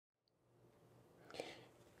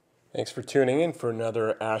Thanks for tuning in for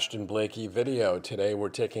another Ashton-Blakey video. Today we're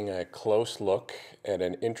taking a close look at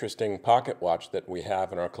an interesting pocket watch that we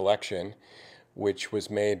have in our collection, which was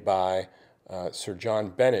made by Sir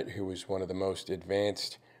John Bennett, who was one of the most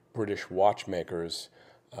advanced British watchmakers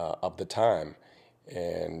of the time.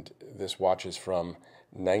 And this watch is from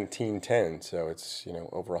 1910, so it's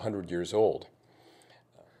over 100 years old.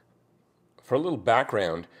 For a little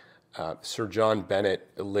background, Sir John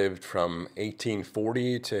Bennet lived from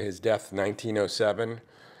 1840 to his death 1907.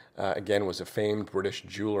 Again, was a famed British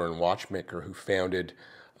jeweler and watchmaker who founded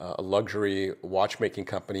a luxury watchmaking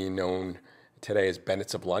company known today as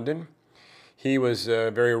Bennett's of London. He was a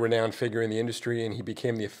very renowned figure in the industry, and he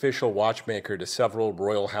became the official watchmaker to several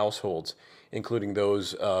royal households, including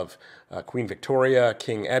those of Queen Victoria,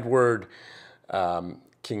 King Edward,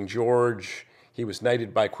 King George. He was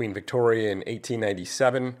knighted by Queen Victoria in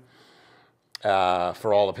 1897.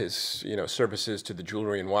 For all of his services to the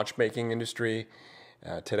jewelry and watchmaking industry.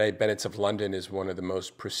 Today, Bennett's of London is one of the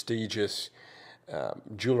most prestigious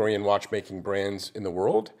jewelry and watchmaking brands in the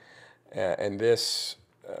world. And this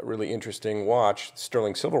really interesting watch,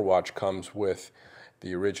 sterling silver watch, comes with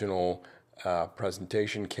the original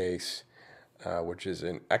presentation case, which is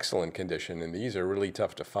in excellent condition, and these are really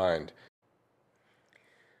tough to find.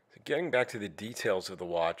 Getting back to the details of the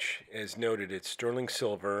watch, as noted, it's sterling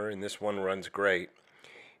silver, and this one runs great.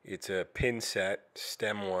 It's a pin set,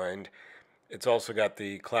 stem wind. It's also got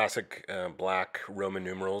the classic black Roman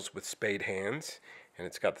numerals with spade hands, and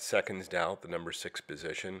it's got the seconds dial, the number 6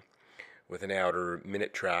 position, with an outer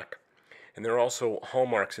minute track. And there are also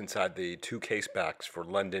hallmarks inside the 2 case backs for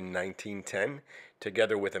London 1910,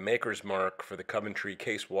 together with a maker's mark for the Coventry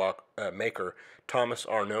case maker Thomas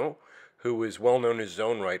Arnault, who is well known in his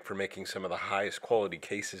own right for making some of the highest quality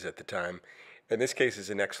cases at the time. And this case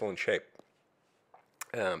is in excellent shape.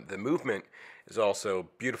 The movement is also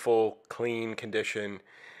beautiful, clean condition,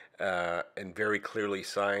 and very clearly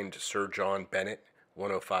signed Sir John Bennett,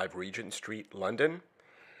 105 Regent Street, London.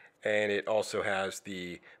 And it also has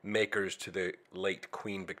the makers to the late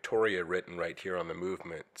Queen Victoria written right here on the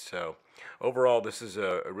movement. So overall, this is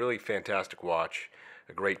a really fantastic watch.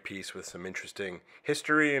 A great piece with some interesting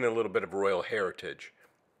history and a little bit of royal heritage.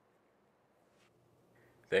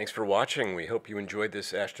 Thanks for watching. We hope you enjoyed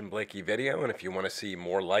this Ashton-Blakey video, and if you want to see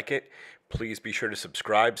more like it, please be sure to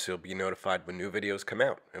subscribe so you'll be notified when new videos come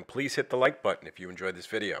out. And please hit the like button if you enjoyed this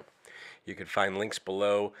video. You can find links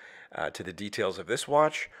below to the details of this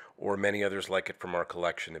watch or many others like it from our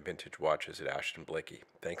collection of vintage watches at Ashton-Blakey.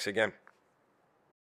 Thanks again.